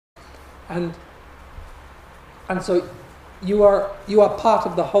And so you are part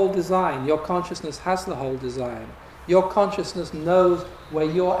of the whole design. Your consciousness has the whole design. Your consciousness knows where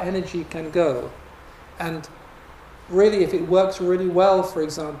your energy can go. And really, if it works really well, for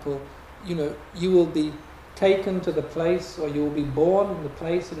example, you will be taken to the place, or you will be born in the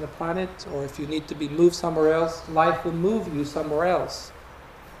place in the planet, or if you need to be moved somewhere else, life will move you somewhere else,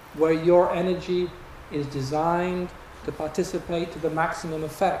 where your energy is designed to participate to the maximum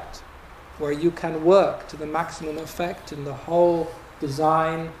effect, where you can work to the maximum effect in the whole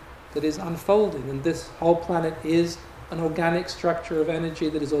design that is unfolding. And this whole planet is an organic structure of energy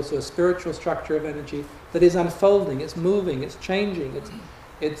that is also a spiritual structure of energy that is unfolding, it's moving, it's changing,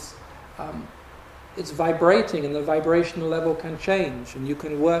 it's vibrating, and the vibrational level can change, and you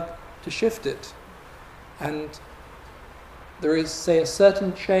can work to shift it. And there is, say, a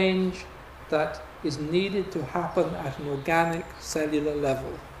certain change that is needed to happen at an organic cellular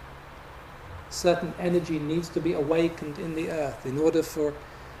level. Certain energy needs to be awakened in the earth in order for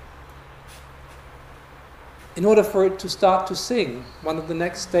it to start to sing. One of the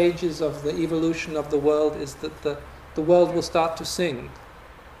next stages of the evolution of the world is that the world will start to sing.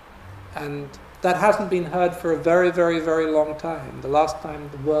 And that hasn't been heard for a very, very, very long time. The last time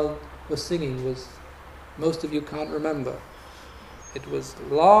the world was singing was, most of you can't remember. It was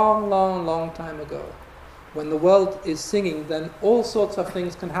a long, long, long time ago. When the world is singing, then all sorts of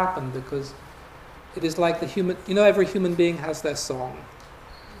things can happen, because it is like the human, every human being has their song.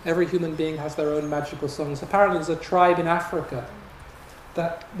 Every human being has their own magical songs. Apparently there's a tribe in Africa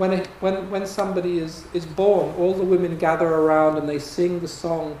that when somebody is born, all the women gather around and they sing the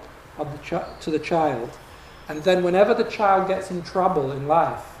song of to the child. And then whenever the child gets in trouble in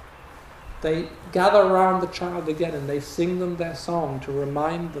life, they gather around the child again and they sing them their song to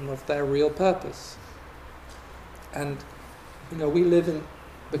remind them of their real purpose. And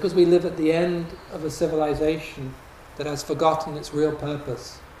because we live at the end of a civilization that has forgotten its real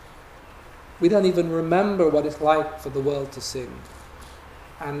purpose, we don't even remember what it's like for the world to sing.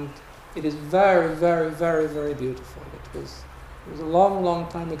 And it is very, very, very, very beautiful. It was a long, long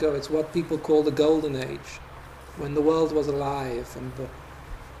time ago. It's what people call the Golden Age, when the world was alive, and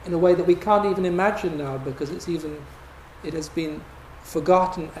in a way that we can't even imagine now, because it has been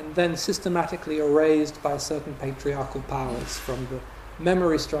forgotten and then systematically erased by certain patriarchal powers from the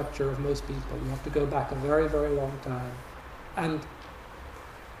memory structure of most people. You have to go back a very, very long time. And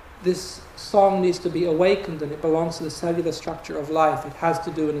this song needs to be awakened, and it belongs to the cellular structure of life. It has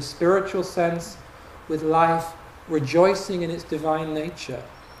to do, in a spiritual sense, with life rejoicing in its divine nature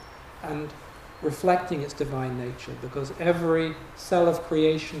and reflecting its divine nature, because every cell of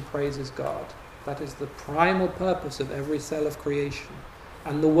creation praises God. That is the primal purpose of every cell of creation.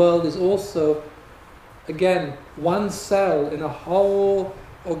 And the world is also, again, one cell in a whole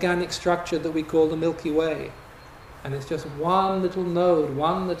organic structure that we call the Milky Way. And it's just one little node,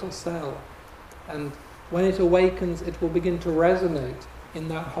 one little cell. And when it awakens, it will begin to resonate in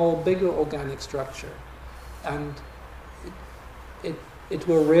that whole bigger organic structure. And it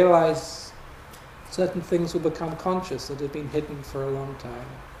will realize certain things will become conscious that have been hidden for a long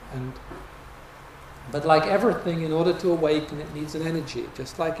time. But like everything, in order to awaken, it needs an energy.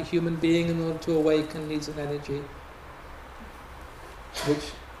 Just like a human being, in order to awaken, needs an energy.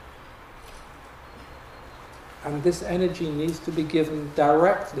 And this energy needs to be given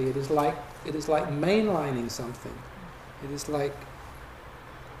directly. It is like mainlining something. It is like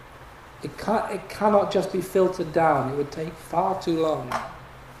it cannot just be filtered down. It would take far too long.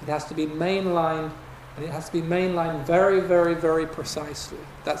 It has to be mainlined, and it has to be mainlined very, very, very precisely.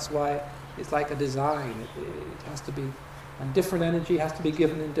 That's why it's like a design. It has to be, and different energy has to be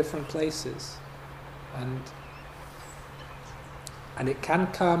given in different places, and it can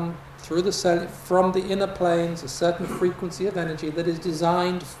come through the cell, from the inner planes, a certain frequency of energy that is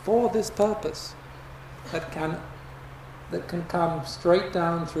designed for this purpose, that can come straight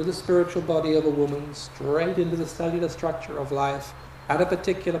down through the spiritual body of a woman, straight into the cellular structure of life, at a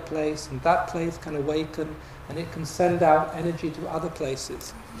particular place, and that place can awaken, and it can send out energy to other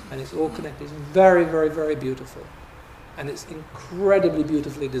places, and it's all connected. It's very, very, very beautiful, and it's incredibly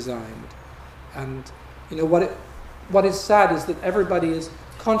beautifully designed. And what is sad is that everybody is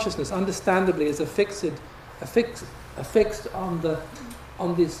consciousness, understandably, is affixed on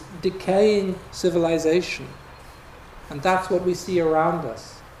this decaying civilization, and that's what we see around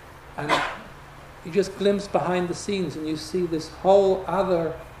us. And you just glimpse behind the scenes, and you see this whole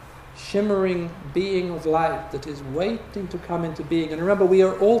other shimmering being of light that is waiting to come into being. And remember, we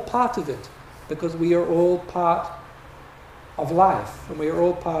are all part of it, because we are all part of life, and we are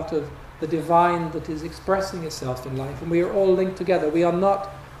all part of the divine that is expressing itself in life, and we are all linked together. We are not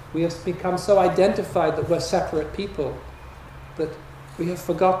We have become so identified that we're separate people that we have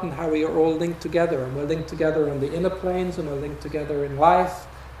forgotten how we are all linked together, and we're linked together on the inner planes, and we're linked together in life,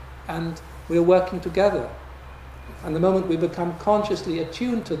 and we're working together. And the moment we become consciously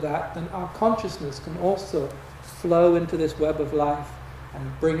attuned to that, then our consciousness can also flow into this web of life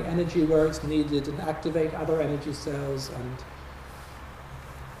and bring energy where it's needed and activate other energy cells.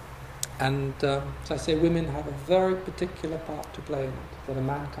 And as I say, women have a very particular part to play in it that a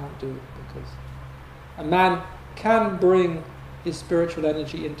man can't do, because a man can bring his spiritual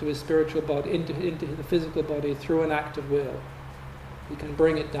energy into his spiritual body, into the physical body through an act of will. He can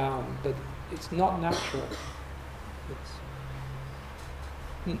bring it down, but it's not natural.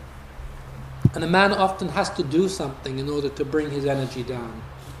 And a man often has to do something in order to bring his energy down.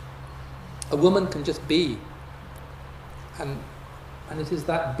 A woman can just be. And it is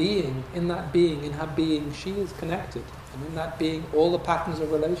that being, in her being, she is connected. And in that being, all the patterns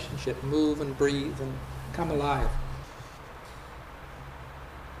of relationship move and breathe and come alive.